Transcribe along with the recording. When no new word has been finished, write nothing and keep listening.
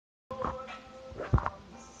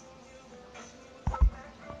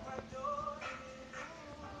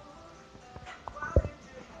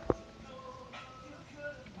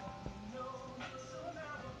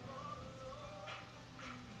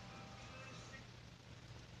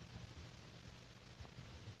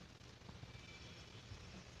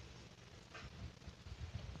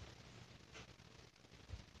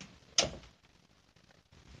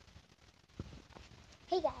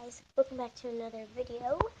Hey guys, welcome back to another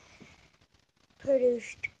video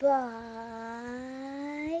produced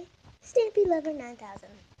by Stampy Lover 9000.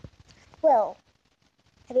 Well,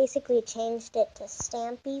 I basically changed it to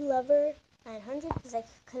Stampy Lover 900 because I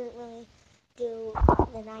couldn't really do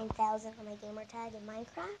the 9000 on my gamer tag in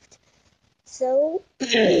Minecraft. So,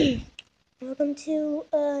 welcome to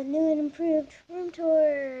a new and improved room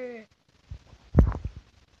tour.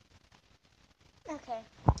 Okay,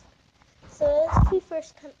 so as we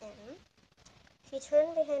first come in, if you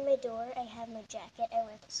turn behind my door, I have my jacket I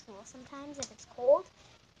wear to school sometimes if it's cold.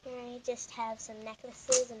 Here I just have some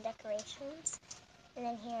necklaces and decorations. And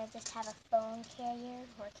then here I just have a phone carrier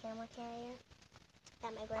or a camera carrier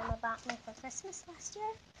that my grandma bought me for Christmas last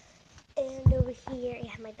year. And over here I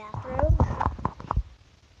have my bathrobe.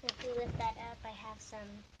 If you lift that up, I have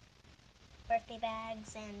some birthday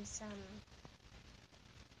bags and some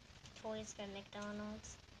toys from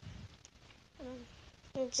McDonald's.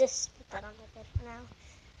 I'll just put that on my bed for now.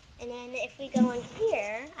 And then if we go in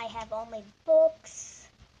here, I have all my books,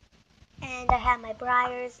 and I have my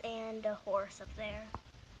briars and a horse up there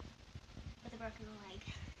with a broken leg.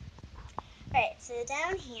 Alright, so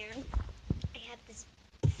down here, I have this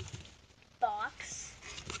box,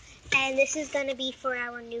 and this is going to be for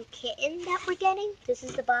our new kitten that we're getting. This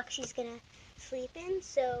is the box she's going to sleep in,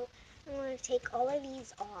 so I'm going to take all of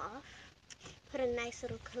these off, put a nice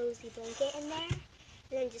little cozy blanket in there,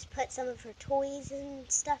 and then just put some of her toys and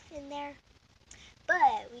stuff in there.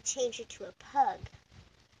 But we changed it to a pug.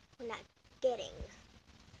 We're not getting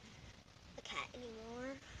a cat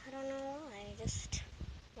anymore. I don't know why. I just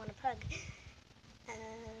want a pug.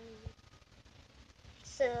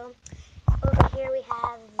 So over here we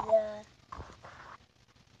have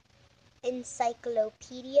the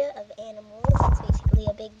Encyclopedia of Animals. It's basically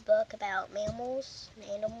a big book about mammals and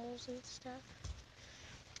animals and stuff.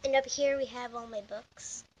 And up here we have all my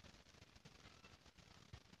books.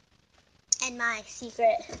 And my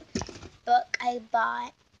secret book I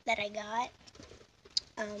got.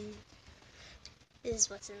 This is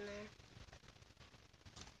what's in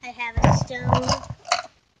there. I have a stone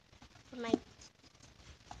for my.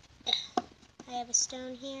 I have a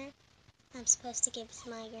stone here. I'm supposed to give to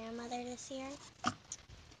my grandmother this year.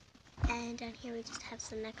 And down here we just have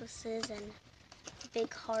some necklaces and a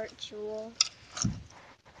big heart jewel.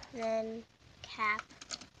 And then a cap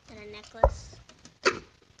and a necklace.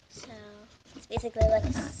 So it's basically like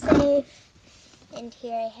a safe. And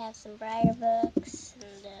here I have some briar books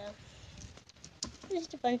and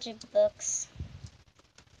just a bunch of books,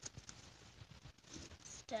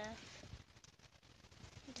 stuff,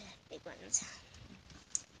 and big ones.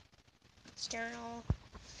 Journal.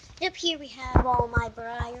 And up here we have all my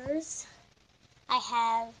briars. I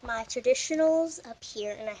have my traditionals up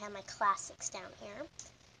here, and I have my classics down here.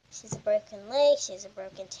 She has a broken leg, she has a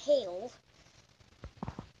broken tail.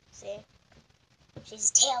 See?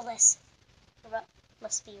 She's tailless.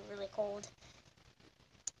 Must be really cold.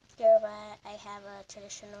 Here I have a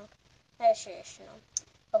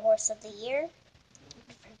a horse of the year.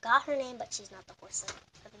 I forgot her name, but she's not the horse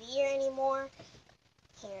of the year anymore.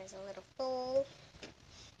 Here's a little foal.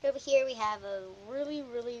 Over here we have a really,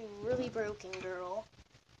 really, really broken girl.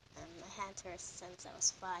 I had her since I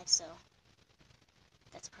was 5, so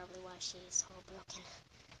that's probably why she's all broken.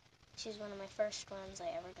 She's one of my first ones I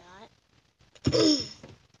ever got.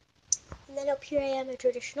 And then up here I have my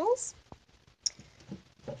traditionals.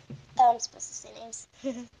 I'm supposed to say names.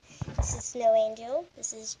 This is Snow Angel,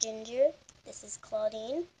 this is Ginger, this is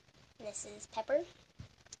Claudine, and this is Pepper.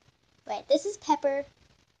 Right, this is Pepper,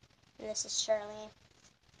 and this is Charlie.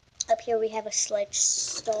 Up here we have a sledge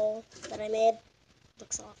stall that I made.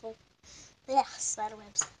 Looks awful. Yeah,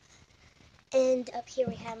 spiderwebs. And up here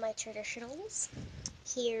we have my traditionals.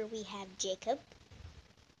 Here we have Jacob.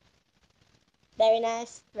 Very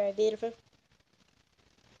nice, very beautiful.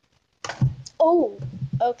 Oh,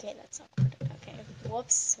 okay, that's awkward. Okay,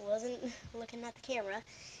 whoops, wasn't looking at the camera.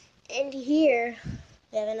 And here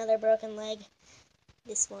we have another broken leg.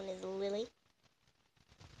 This one is Lily.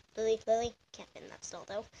 Lily, can't fit in that stall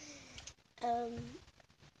though.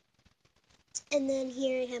 And then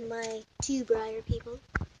here I have my 2 briar people.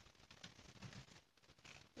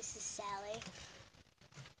 This is Sally.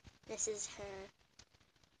 This is her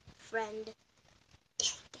friend.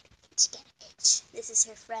 Get an itch. This is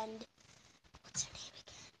her friend. What's her name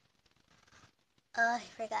again? I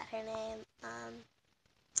forgot her name.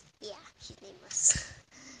 Yeah, she's nameless.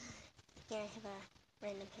 Here I have a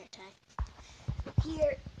random hair tie.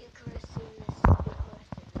 Here, Eucharis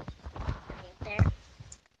right there.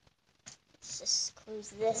 Let's just close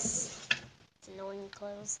this. It's annoying to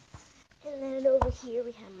close. And then over here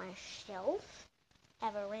we have my shelf.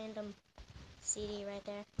 have a random CD right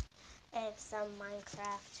there. I have some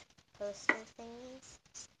Minecraft poster thingies.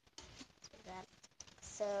 Like that.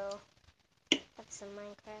 So, I have some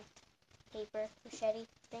Minecraft paper machete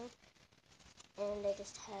thing. And I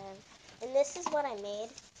just have, and this is what I made.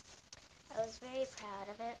 I was very proud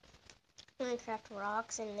of it. Minecraft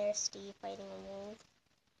rocks, and there's Steve fighting a wolf.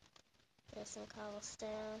 There's some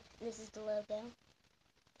cobblestone. This is the logo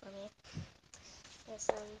for me. There's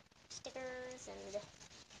some stickers and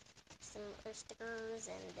some other stickers,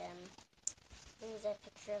 and there's a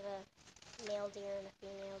picture of a male deer and a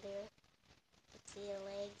female deer. You can see the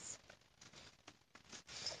legs.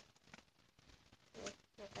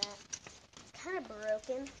 Like that. It's kind of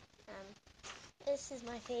broken. This is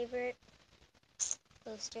my favorite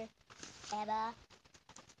poster ever.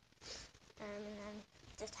 And then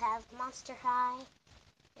just have Monster High,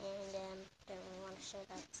 and don't really want to show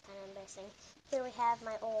that, it's kind of embarrassing. Here we have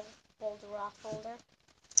my old raw folder,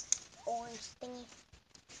 orange thingy.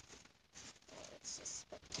 Let's just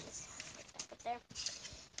put this back up there.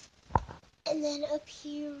 And then up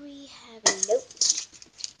here we have a note,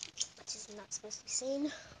 which is not supposed to be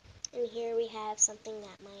seen. And here we have something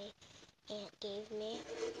that my aunt gave me.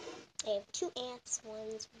 I have two aunts.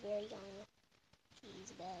 One's very young.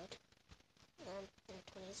 She's about in her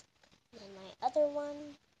 20s. And then my other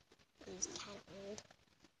one is kind of old.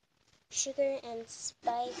 Sugar and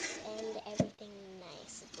spice and everything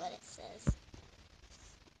nice is what it says.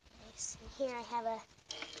 Nice. And here I have a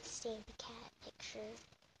Stampy Cat picture.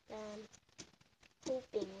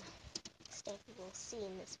 Hoping Stampy will see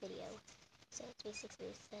in this video. So it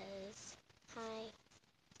basically says, "Hi,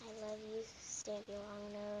 I love you, Stampy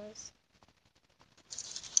Longnose."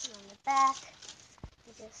 And on the back,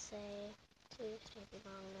 I just say, "To Stampy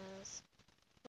Longnose."